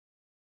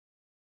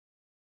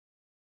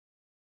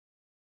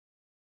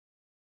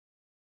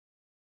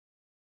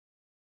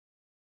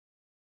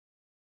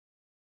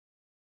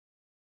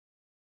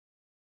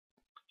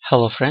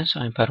Hello friends,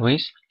 I'm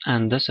Parvez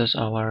and this is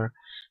our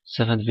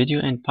 7th video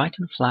in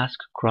Python Flask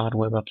CRUD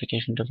web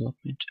application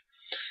development.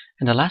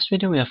 In the last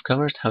video we have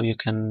covered how you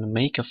can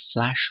make a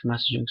Flash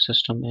messaging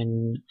system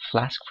in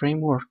Flask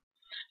framework.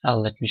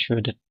 Let me show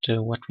you that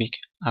what we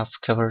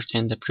have covered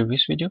in the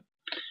previous video.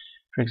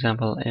 For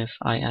example, if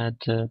I add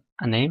a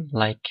name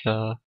like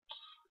Tom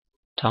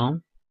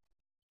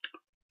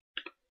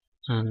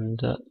and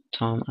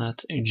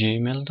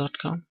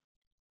tom@gmail.com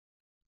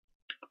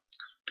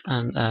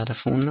and add a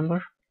phone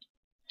number.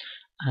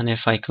 And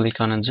if I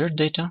click on insert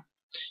data,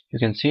 you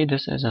can see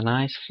this is a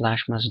nice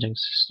Flash messaging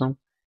system.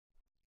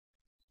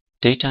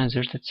 Data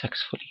inserted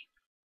successfully.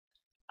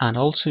 And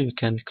also you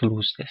can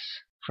close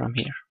this from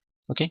here.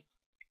 Okay.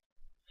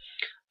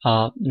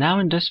 Now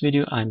in this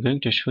video I'm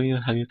going to show you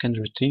how you can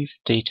retrieve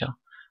data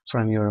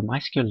from your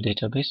MySQL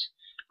database.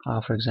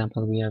 For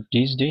example, we have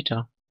these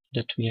data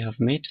that we have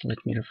made.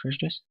 Let me refresh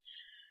this.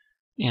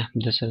 Yeah,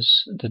 this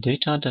is the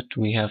data that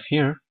we have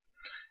here.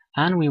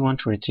 And we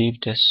want to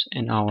retrieve this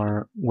in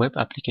our web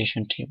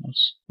application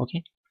tables.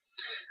 Okay.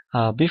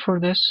 Before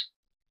this,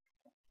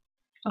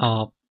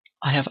 I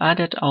have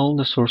added all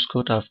the source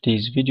code of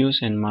these videos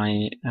in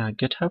my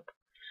GitHub.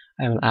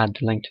 I will add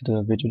the link to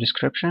the video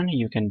description.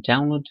 You can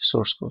download the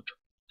source code.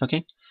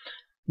 Okay.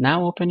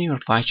 Now open your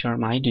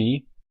PyCharm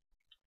IDE,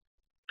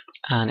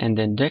 and in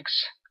the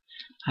index,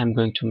 I'm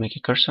going to make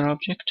a cursor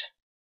object.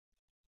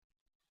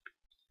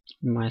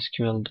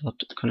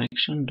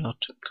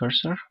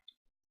 mysql.connection.cursor,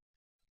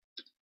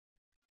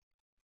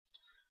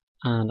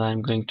 and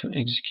I'm going to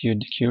execute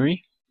the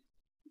query.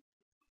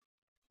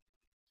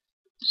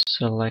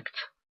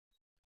 Select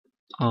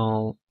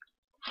all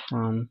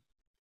from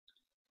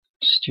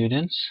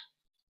students.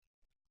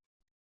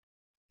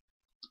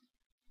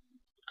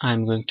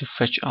 I'm going to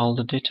fetch all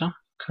the data,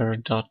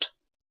 cur.fetch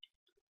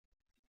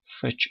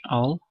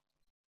all,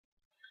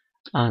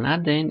 and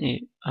at the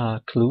end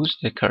close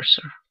the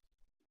cursor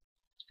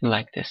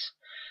like this,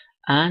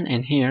 and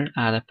in here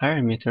add a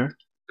parameter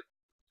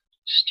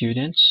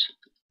students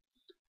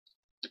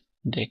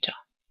data.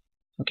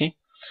 Okay.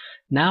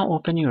 Now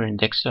open your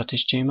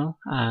index.html,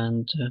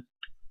 and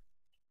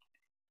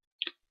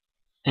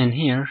in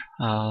here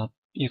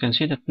you can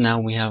see that now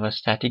we have a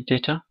static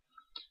data.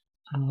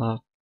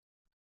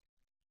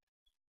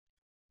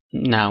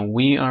 Now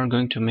we are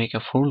going to make a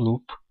for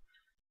loop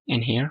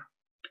in here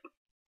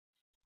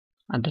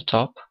at the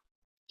top.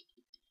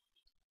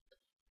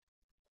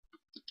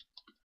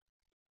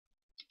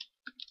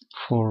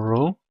 For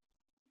row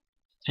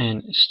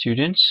and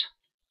students,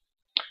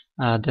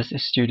 this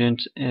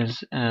student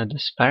is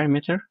this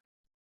parameter,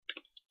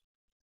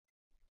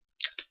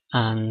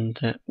 and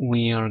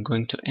we are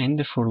going to end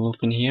the for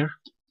loop in here.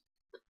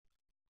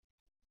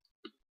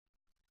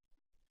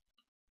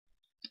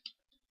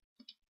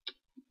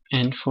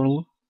 And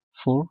for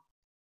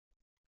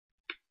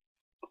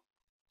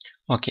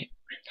okay,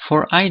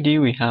 for ID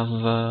we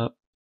have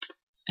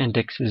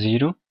index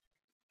 0,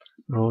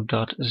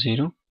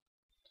 row.0,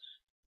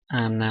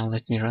 and now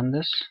let me run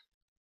this.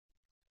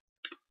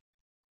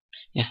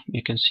 Yeah,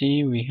 you can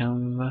see we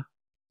have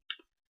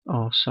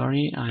oh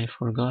sorry, I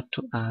forgot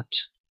to add.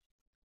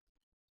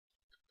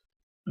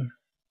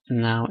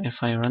 Now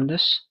if I run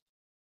this,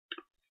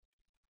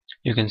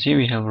 you can see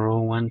we have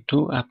row 1,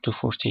 2 up to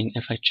 14.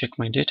 If I check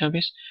my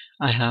database,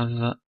 I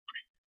have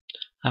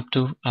up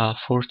to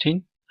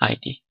 14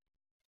 ID.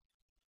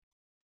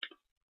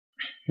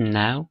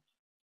 Now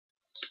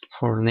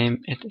for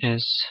name it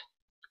is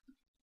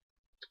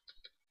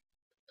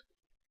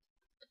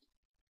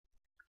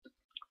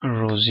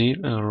row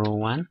 0, row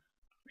 1.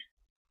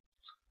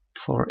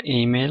 For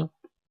email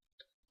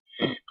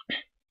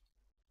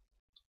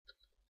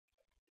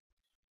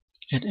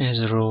it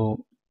is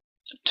row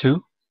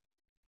 2,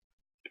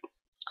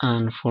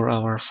 and for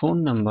our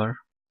phone number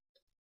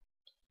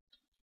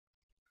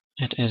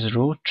it is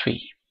row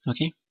 3.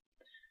 Okay.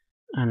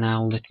 And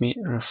now let me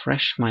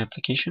refresh my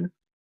application.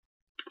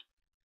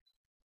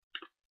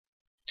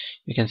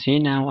 You can see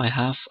now I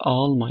have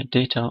all my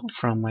data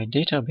from my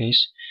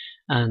database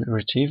and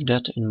retrieve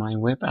that in my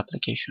web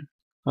application.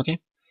 Okay.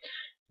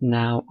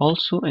 Now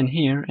also in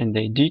here in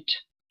the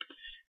edit,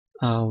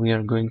 we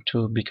are going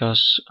to,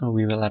 because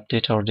we will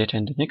update our data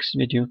in the next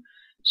video,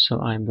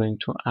 so I'm going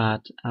to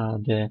add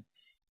the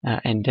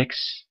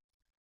index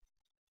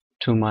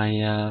to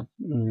my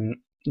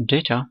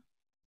data.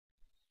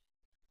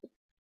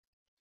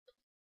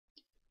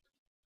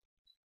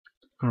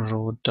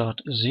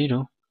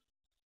 Row.0.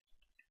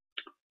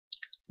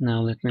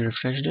 Now let me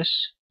refresh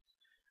this,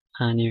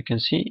 and you can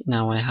see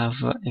now I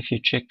have if you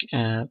check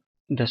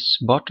this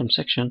bottom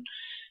section,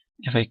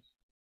 if I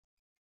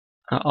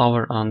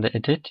over on the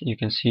edit, you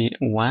can see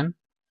 1,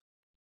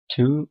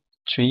 2,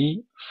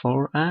 3,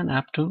 4 and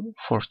up to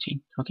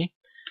 14. Okay.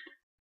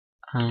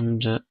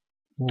 And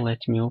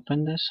let me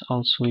open this.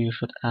 Also you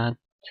should add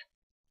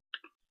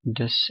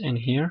this in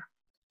here,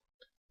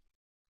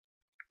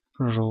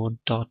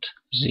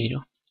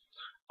 row.0.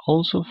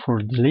 Also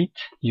for delete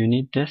you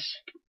need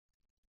this,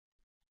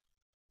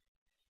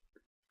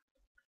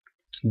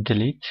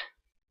 delete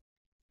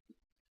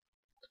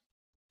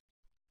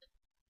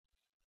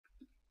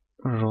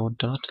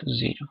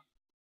row.0.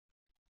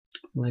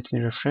 Let me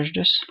refresh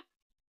this.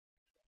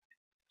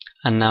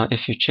 And now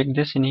if you check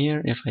this in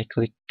here, if I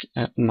click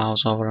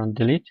mouse over on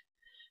delete,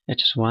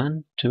 it is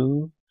 1,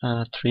 2,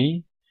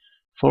 3,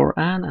 4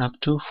 and up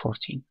to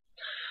 14.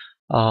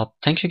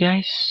 Thank you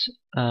guys.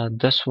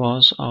 This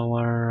was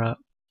our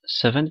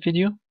 7th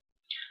video.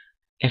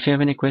 If you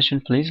have any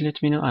question, please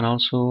let me know, and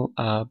also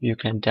you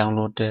can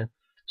download the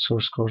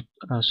source code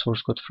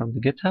from the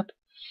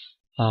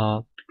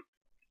GitHub.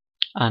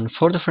 And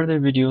for the further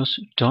videos,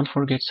 don't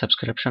forget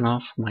subscription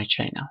of my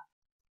channel.